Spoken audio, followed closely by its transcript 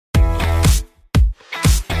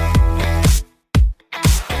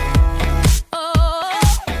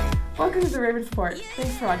welcome to the Ravens Report.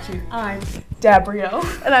 Thanks for watching. I'm Gabrielle.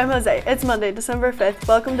 And I'm Jose. It's Monday, December 5th.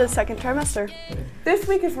 Welcome to the second trimester. This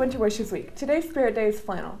week is Winter Wishes Week. Today's Spirit Day is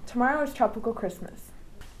flannel. Tomorrow is Tropical Christmas.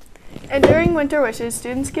 And during Winter Wishes,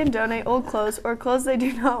 students can donate old clothes or clothes they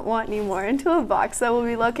do not want anymore into a box that will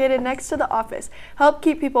be located next to the office. Help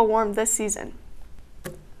keep people warm this season.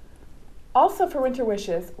 Also for Winter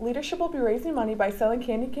Wishes, leadership will be raising money by selling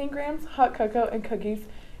candy cane grams, hot cocoa, and cookies,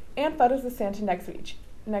 and photos of Santa next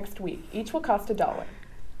week. Each will cost $1.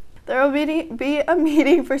 There will be a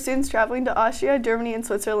meeting for students traveling to Austria, Germany, and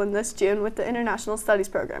Switzerland this June with the International Studies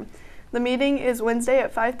program. The meeting is Wednesday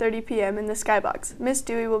at 5:30 p.m. in the Skybox. Miss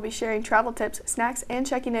Dewey will be sharing travel tips, snacks, and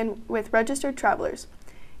checking in with registered travelers.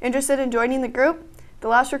 Interested in joining the group? The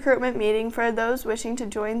last recruitment meeting for those wishing to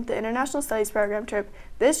join the International Studies program trip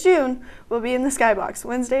this June will be in the Skybox,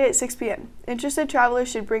 Wednesday at 6 p.m. Interested travelers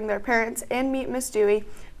should bring their parents and meet Miss Dewey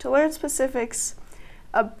to learn specifics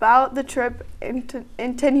about the trip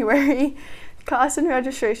itinerary, cost, and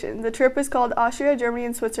registration. The trip is called Austria, Germany,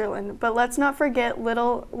 and Switzerland, but let's not forget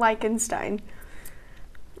Little Liechtenstein.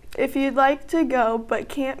 If you'd like to go but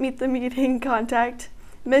can't meet the meeting, contact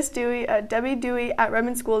Miss Dewey at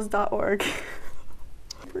debbie.dewey@redmondschools.org.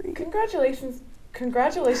 Congratulations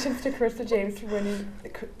to Carissa James for winning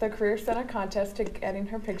the Career Center contest, to getting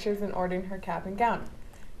her pictures and ordering her cap and gown.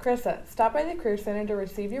 Carissa, stop by the Career Center to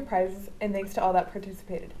receive your prizes, and thanks to all that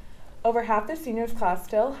participated. Over half the seniors class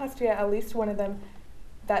still has to get at least one of them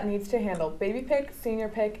that needs to handle baby pick, senior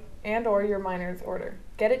pick, and or your minor's order.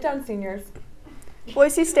 Get it done, seniors.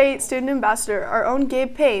 Boise State Student Ambassador, our own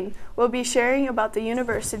Gabe Payne, will be sharing about the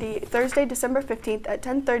university Thursday, December 15th at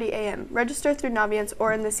 10:30 a.m. Register through Naviance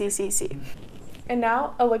or in the CCC. And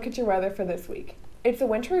now, a look at your weather for this week. It's a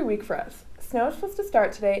wintry week for us. Snow is supposed to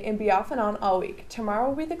start today and be off and on all week. Tomorrow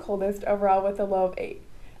will be the coldest overall with a low of 8.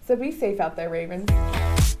 So be safe out there, Ravens.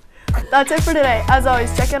 That's it for today. As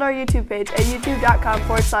always, check out our YouTube page at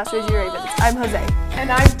youtube.com/RidgeviewRavens. I'm Jose.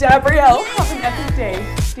 And I'm Gabrielle. Have an epic day.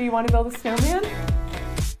 Do you want to build a snowman?